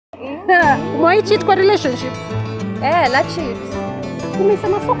Why cheat kwa relationship? Na cheat.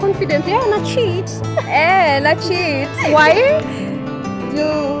 Umesema so confident. Na cheat. Na cheat. Why?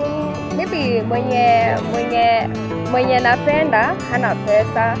 Maybe mwenye napenda hana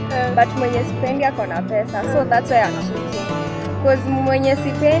pesa, but mwenye sipendi ako na pesa. So that's why I'm cheating. Because mwenye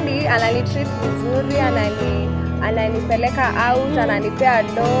sipendi ananitreat vizuri, ananipeleka out, ananipea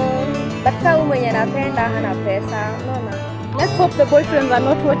dough. But sasa mwenye napenda hana pesa. No. Let's hope the boyfriends are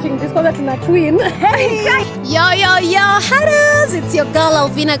not watching this because they're twin. Yo, Hatters! It's your girl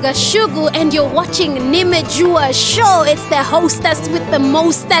Alvina Gashugu and you're watching Nimejua Show. It's the hostess with the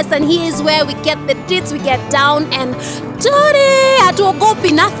mostess, and here's where we get the deets, we get down and dirty.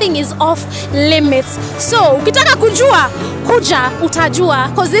 Hatuogopi, nothing is off limits. So, ukitaka kujua, kuja utajua.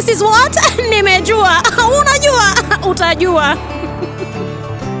 Because this is what? Nimejua. Unajua, utajua.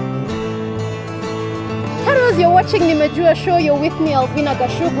 Hatters, you're watching Nimejua Show. You're with me, Alvina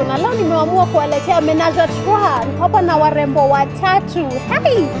Gashugu. Na leo nimeamua kuwaletea menage a trois hapa na warembo watatu.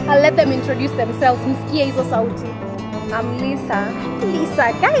 Hey, I'll let them introduce themselves. Msikie hizo sauti. I'm Lisa.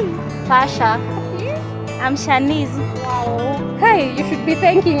 Lisa, guy. Tasha. I'm Shanice. Wow. Hey, you should be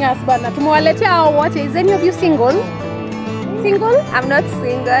thanking us, bana. Tumewaletea hao wote. Is any of you single? Single? I'm not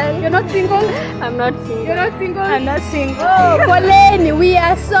single. You're not single? I'm not single. You're not single? I'm not single. Oh, poleni, we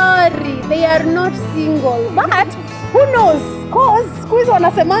are sorry. They are not single. But who knows? Cause squeeze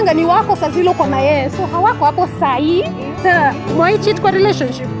wanasemanga ni wako sazilo kwa na yeye. So hawako hapo sahi. Why cheat kwa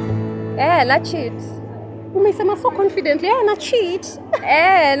relationship? Na cheat. Umesema so confidently. Na cheat.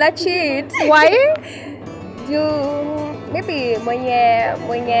 Na cheat. Why? Maybe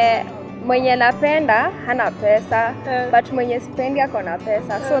mwenye napenda hana pesa, but mwenye sipendi ako na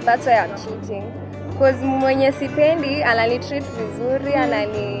pesa. So that's why I'm cheating. Because mwenye sipendi ananitreat vizuri,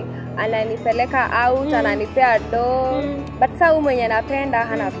 ananipeleka out, ananipea dough. But sasa mwenye napenda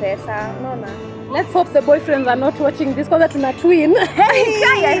hana pesa. No. Let's hope the boyfriends are not watching this because tuna twin.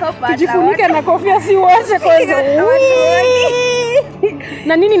 I hope tujifunike na kofia si wote kwanza.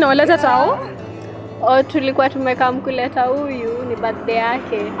 Na nini nawaleta tao? Tulikuwa tumeka mkuleta huyu ni birthday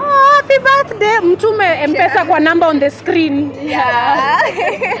yake. Happy birthday. Mtume M-Pesa kwa number on the screen. Yeah.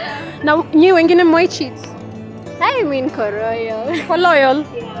 Na nyi wengine mwa cheat? I mean Koroyal. Ko loyal?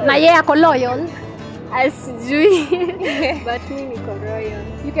 Yeah. Na yeye ako loyal? Asijui. But mimi ni Koroyal.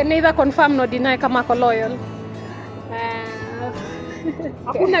 You can neither confirm nor deny kama ako loyal.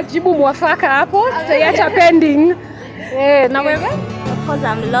 Hakuna jibu mwafaka hapo. Tutaiacha pending. Na wewe? Of course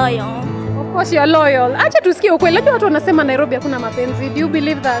I'm loyal. Of course you're loyal. Acha tusikie ukweli. Unajua watu wanasema Nairobi hakuna mapenzi. Do you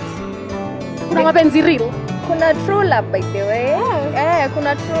believe that? Kuna mapenzi real? Kuna true love by the way.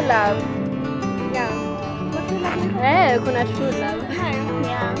 Kuna true love. Kuna true love.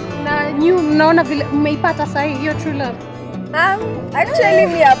 Yeah. Na nyu mnaona vile mmeipata sahi hiyo true love? Actually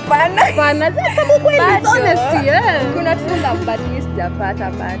mi hapana. Hapana. Sasa kweli honesty. Kuna true love but mi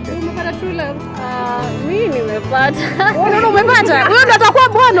sijapata bado. Umepata true love? Mimi nimepata. Wewe umepata? Wewe ndo atakuwa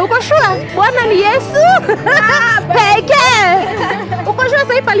bwana, uko sure? Bwana ni Yesu. Peke. Uko sure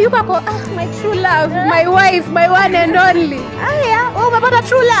sasa pale yuko ako my true love, my wife, my one and only. Wewe umepata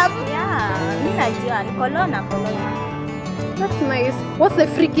true love? Yeah, mimi najua ni kolona. That's nice. What's the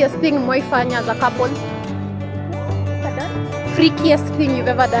freakiest thing mwaifanya as a couple? Freakiest thing you've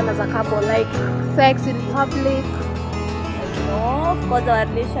ever done as a couple, like sex in public? No, of course our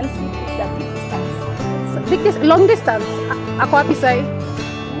relationship is a big distance. Long distance? Ako wapi sai?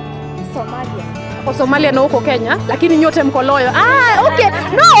 Somalia. Ako Somalia na huko Kenya, lakini nyote mko loyal. Okay.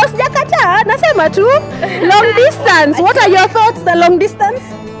 No, sijakataa. Nasema tu long distance. What are your thoughts the long distance?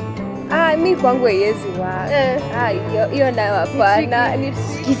 Mi kwangu haiwezi hiyo nayo hapana.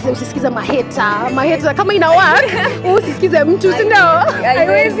 Usisikize maheta kama ina work. Usisikize mtu si ndio?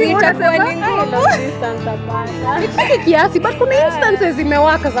 Haiwezi, itakuwa ni ngumu. Distance hapana. Kiasi, but kuna instances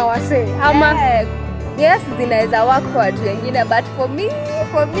zimewaka za wasee ama yes, zinaweza work kwa watu wengine, but for me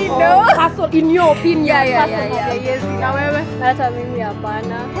no. Personal, in your opinion. Yeah. Yes, na wewe? Hata mimi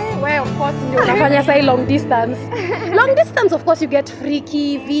hapana. Wewe of course ndio unafanya sai long distance. Long distance of course you get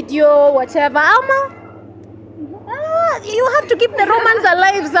freaky video whatever ama you have to keep the romance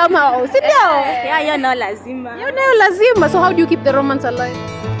alive somehow. Si ndio? Yeah, you know lazima. You know lazima. So how do you keep the romance alive?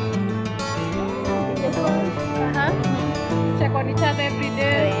 Check on each other every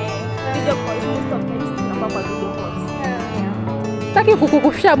day. Video calls, most of them tunakuwa video calls. Sitaki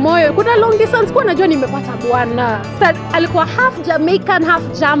kukukufisha moyo. Kuna long distance kwa najua nimepata bwana. Alikuwa half Jamaican, half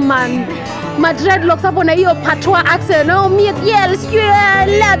German. My dreadlocks hapo na hiyo patois accent. Oh, me yes, you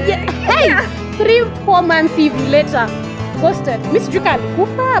love you. Hey, 3-4 months hivi later. Ghosted. Mimi sijui kama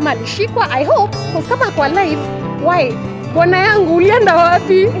alikufa ama alishikwa. I hope because kama kwa life, why? Bwana yangu ulienda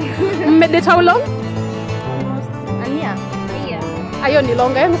wapi? Mmedate how long? Ania. Ayo ni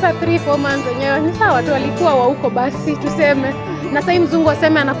longa yangu saa 3-4 months wenyewe. Ni sawa tu walikuwa wa huko basi tuseme. Na sasa mzungu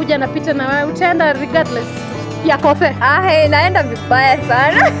aseme anakuja anapita na wewe utaenda regardless ya kofe. Naenda vibaya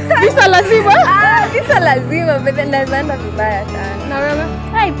sana. Visa lazima. Visa lazima, but naenda vibaya sana. Na wewe?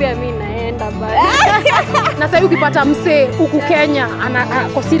 Hai pia mimi naenda bado. Na sasa ukipata msee huku Kenya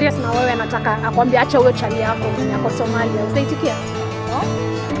ako serious na wewe anataka akwambie acha huyo chali yako mwenye ako Somalia, utaitikia? No.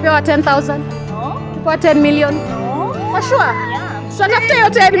 Upewa 10,000? No. Upewa 10 million? No. For sure? Yeah. Tunatafuta hiyo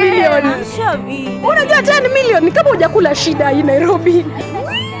 10 million. Sure vi. Unajua 10 million kama hujakula shida hii Nairobi.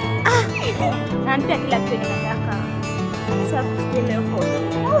 Na pia kila kitu ninataka. Sasa kusikia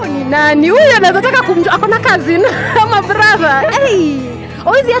for. Ni nani? Huyo anaweza taka kumjua ako na cousin ama brother. Hey.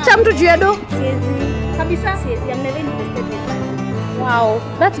 Oizi acha mtu juu ya do. Siezi. Kabisa. Siezi. I'm never interested in money. Wow,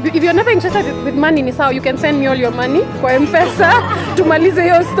 if you're never interested with money ni sawa, you can send me all your money kwa M-Pesa tumalize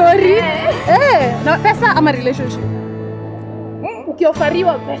hiyo story. Na pesa ama relationship?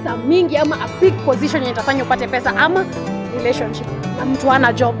 Ukiofariwa pesa mingi ama a big position yenye itafanya upate pesa ama relationship na mtu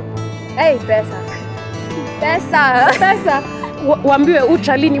hana job. Pesa. Waambiwe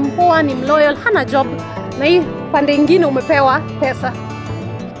uchali ni mpoa, ni mloyal, hana job na hii pande ingine umepewa pesa.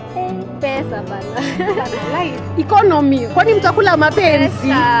 Pesa bana. Life. Economy. Kwani mtakula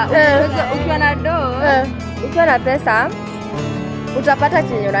mapenzi? Ukiwa na ukiwa na pesa utapata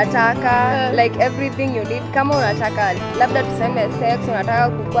chenye unataka, like everything you need. Kama unataka labda tuseme sex, unataka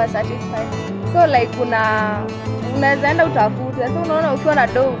kukuwa satisfied, so like unaweza enda utafute. So unaona ukiwa na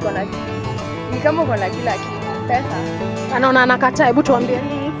uko na ni kama uko na kila kitu. Pesa anaona anakataa. Hebu tuambie.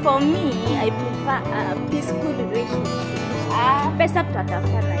 For me, I prefer a peaceful relationship. Pesa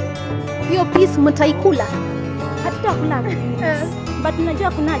tutatafuta na hiyo peace mtaikula. Hatutakula peace. But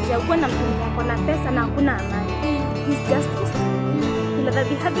unajua kuna haja uko na mtu mwenye na pesa na hakuna amani. It's just you'll rather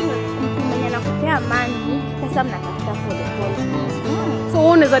be having mtu mwenye anakupea amani, pesa mnatafuta pole pole. So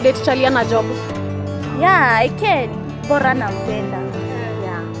unaweza date chali ana job? Yeah, I can. Bora nampenda.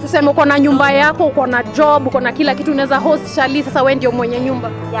 Yeah. Tuseme uko na nyumba yako, uko na job, uko na kila kitu, unaweza host chali, sasa wewe ndio mwenye nyumba.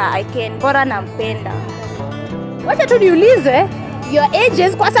 Yeah, I can. Bora nampenda. Wacha tu niulize your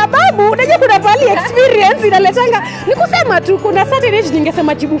ages kwa sababu unajua kuna pali experience inaletanga. Nikusema tu kuna certain age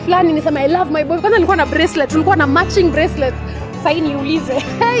ningesema jibu fulani, nisema I love my boy. Kwanza nilikuwa na bracelet, tulikuwa na matching bracelets. Sasa niulize.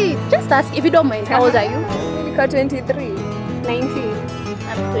 Hey, just ask if you don't mind. How old are you? Niko 23. 19.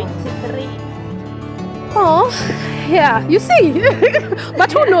 I'm 23. Oh, yeah, you see.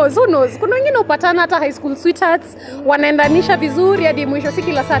 But who knows? Kuna wengine upatana hata high school sweethearts, wanaendanisha vizuri hadi mwisho, si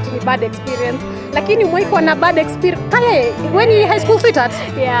kila saa ni bad experience. Lakini mwaiko na bad experience. Hey, when you high school sweetheart?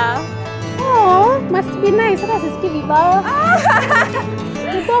 Yeah. Oh, must be nice. Hata sisikii vibaya.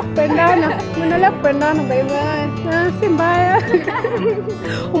 Niko kupendana. Mnaendelea kupendana by the way. Si mbaya.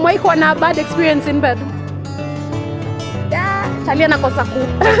 Mwaiko na bad experience in bed? Chali anakosa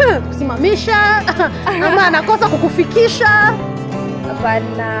kusimamisha ama anakosa kukufikisha?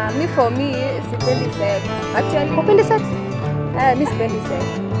 Hapana, for me sipendi sex. Actually, upendi sex? Mi sipendi sex.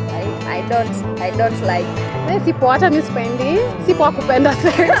 I don't like. Sipo hata mi sipendi. Sipo kupenda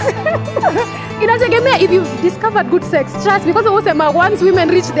sex. Inategemea if you've discovered good sex. Trust me, because once women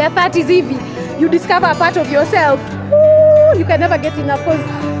reach their 30s hivi, you discover a part of yourself. You can never get enough because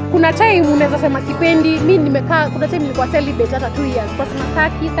kuna time unaweza sema sipendi. Mimi nimekaa kuna time nilikuwa celibate hata 2 years. Kwa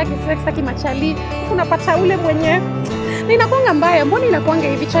sababu sitaki machali. Unapata ule mwenye na inakuanga mbaya. Mbona inakuanga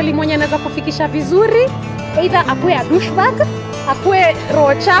hivi? Chali mwenye anaweza kufikisha vizuri, either akue a douchebag, akue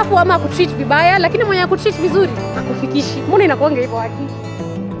roho chafu ama akutreat vibaya, lakini mwenye akutreat vizuri akufikishi. Mbona inakuanga hivyo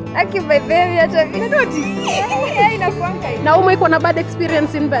Aki by baby hata yeah, inakuanga hivyo. Na ume iko na bad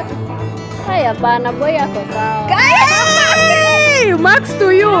experience in bed? Haya bana, boy yako sawa. Hey, Max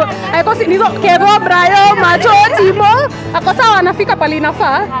to you. Aikosi nizo Kevo Brayo Matoti mo. Ako sawa, anafika pale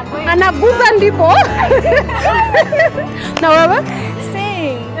inafaa. Anaguza ndipo. Na wewe?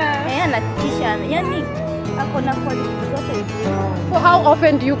 Same. Anafikisha. Yaani ako na quality zote nzuri. So how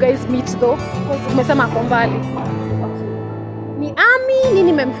often do you guys meet though? Because umesema ako mbali. Ni Ami nini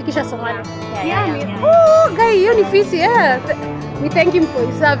nimemfikisha Somalia? Yeah. Oh, guy, hiyo ni fiti, yeah. We thank him for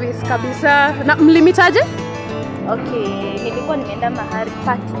his service kabisa. Na mlimitaje? Okay, nilikuwa nimeenda mahali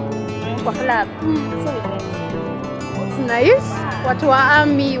party kwa club. So we went. It's nice. Watu wa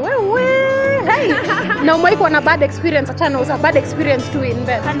Ami, wewe. Hey. Na umeikuwa na bad experience, achana usa bad experience too in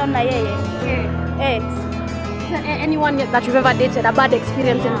bed. Kando na yeye. Ex. Anyone that you've ever dated a bad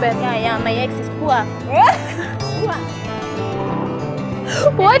experience in bed? Yeah, my ex is poor.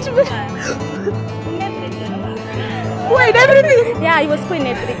 What? Poor in everything? Yeah, he was poor in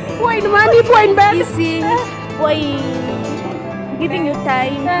everything. Poor in money, poor in bed? You see, poor in giving you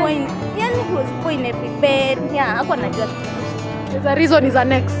time, point. Yani he was point every bed. Yeah, hakuwa anajua. The reason is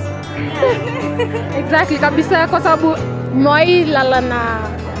an ex. Exactly kabisa, kwa sababu mwai lala na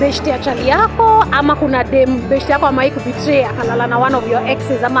beshte ya chali yako ama kuna dem beshte yako amai kubetray akalala na one of your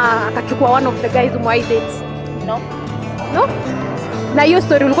exes ama akachukua one of the guys mwai date. No? Na hiyo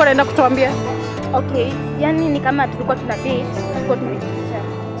story ulikuwa unaenda kutuambia? Okay, yani ni kama tulikuwa tuna date, tulikuwa tumejificha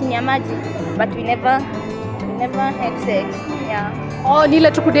chini ya maji, but we never had sex. Yeah. Oh, ni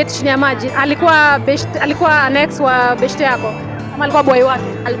ile tukudate chini ya maji. Alikuwa an ex wa beshte yako? Ama alikuwa boy wake?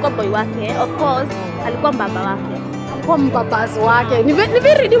 Alikuwa boy wake, of course, alikuwa mbaba wake. Alikuwa mbabazi wake. Ni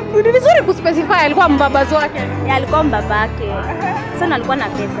vizuri kuspecify alikuwa mbabazi wake. Yeah, alikuwa mbaba wake. Sana alikuwa na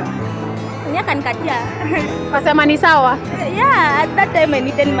pesa. Nyaka nikatia. Kasema ni sawa? Yeah, at that time I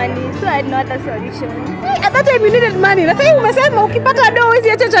needed money, so I had no other solution. At that time you needed money. Na sasa umesema ukipata do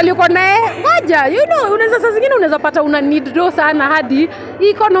hizi acha alikuwa naye. Ngoja, you know, unaweza saa zingine unaweza pata una need do sana hadi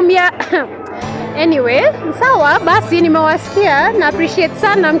economy ya anyway, sawa basi nimewasikia na appreciate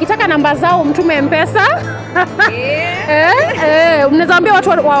sana. Mkitaka namba zao mtume M-Pesa. Mnaweza ambia watu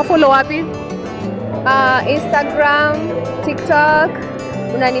wa follow wapi? Instagram, TikTok,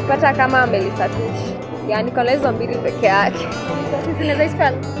 unanipata kama Melissa Tush. Yani kwa hizo mbili peke yake. Unaweza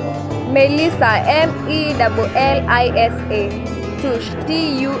spell? Melissa, M-E-L-L-I-S-A, Tush,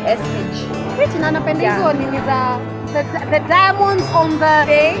 T-U-S-H. Pretty na napenda hizo nini za the diamonds on the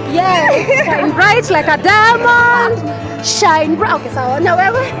shine bright like a diamond, shine bright. Okay, sawa. Na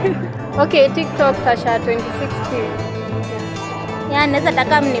wewe? Okay, TikTok Tasha 26K. Yeah, naweza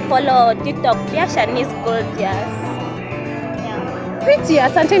taka mnifollow TikTok pia Shanice Gorgeous. Pretty,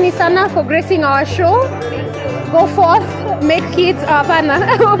 asanteni sana for gracing our show. Go forth, make kids,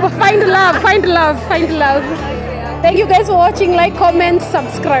 find love. Thank you guys for watching. Like, comment,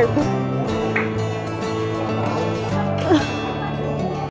 subscribe.